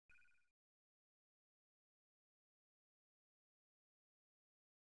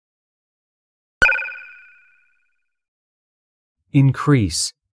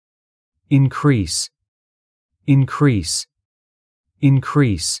increase, increase, increase,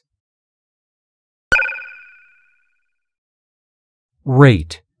 increase.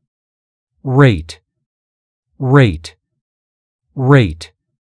 Rate, rate, rate, rate.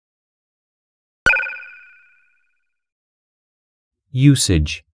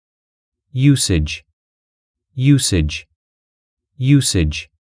 Usage, usage, usage, usage.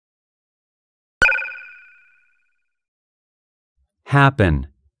 Happen,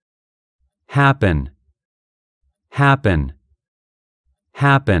 happen, happen,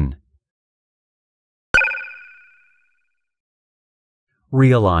 happen.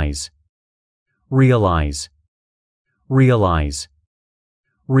 Realize, realize, realize,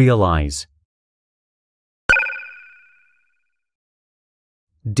 realize.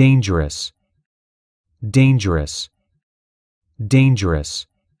 Dangerous, dangerous, dangerous,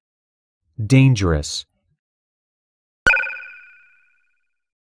 dangerous.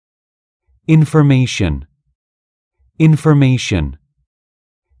 Information, information,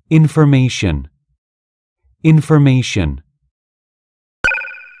 information, information.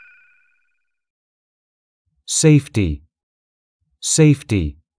 Safety,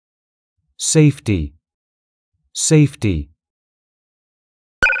 safety, safety, safety.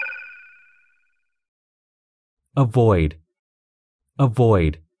 Avoid,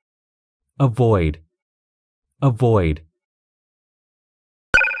 avoid, avoid, avoid.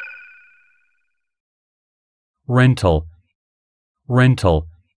 Rental, rental,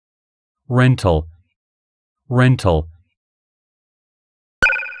 rental, rental.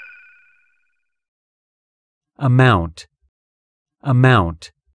 Amount,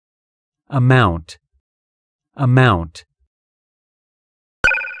 amount, amount, amount.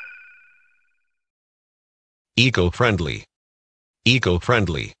 Eco-friendly,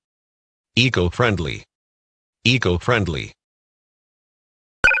 eco-friendly, eco-friendly, eco-friendly.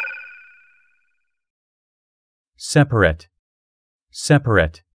 Separate,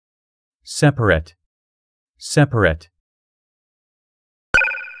 separate, separate, separate.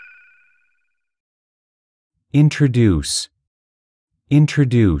 Introduce,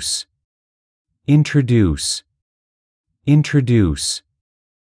 introduce, introduce, introduce.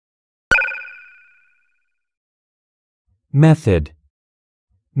 Method,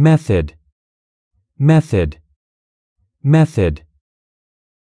 method, method, method.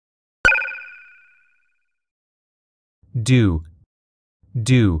 Do,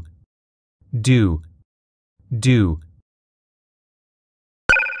 do, do, do.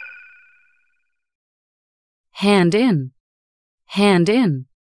 Hand in, hand in,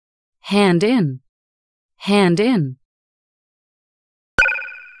 hand in, hand in.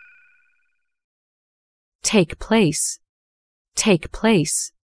 Take place, take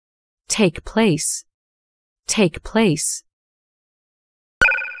place, take place, take place.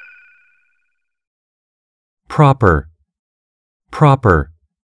 Proper, proper,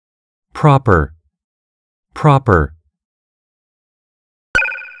 proper, proper.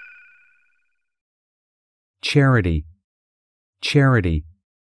 Charity, charity,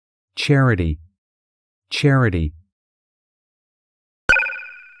 charity, charity.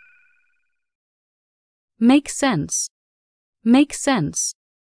 Make sense, make sense,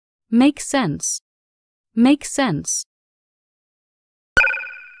 make sense, make sense.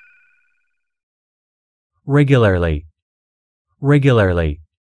 Regularly, regularly,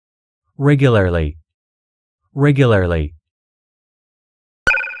 regularly, regularly.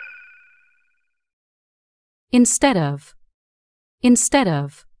 Instead of, instead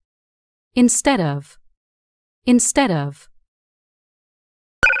of, instead of, instead of.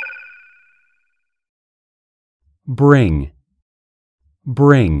 Bring,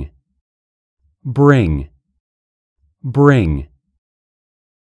 bring, bring, bring.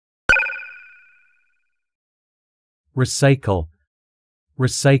 Recycle,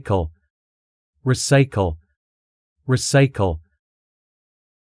 recycle, recycle, recycle.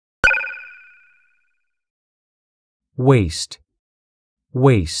 Waste,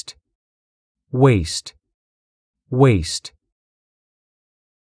 waste, waste, waste.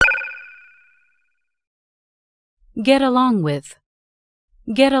 Get along with,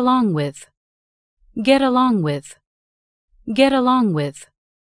 get along with, get along with, get along with.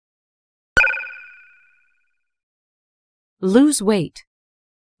 Lose weight,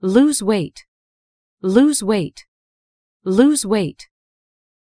 lose weight, lose weight, lose weight.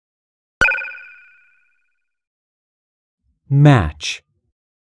 Match,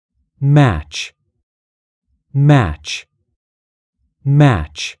 match, match,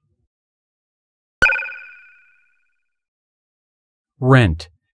 match. Rent,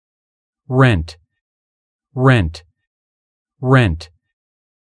 rent, rent, rent,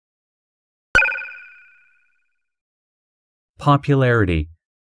 popularity,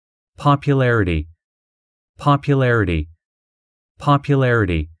 popularity, popularity,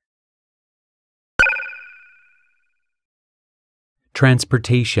 popularity,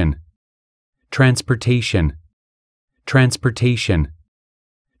 transportation, transportation, transportation,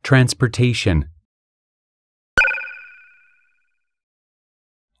 transportation,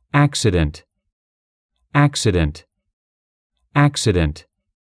 accident, accident, accident,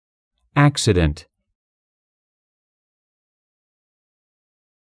 accident,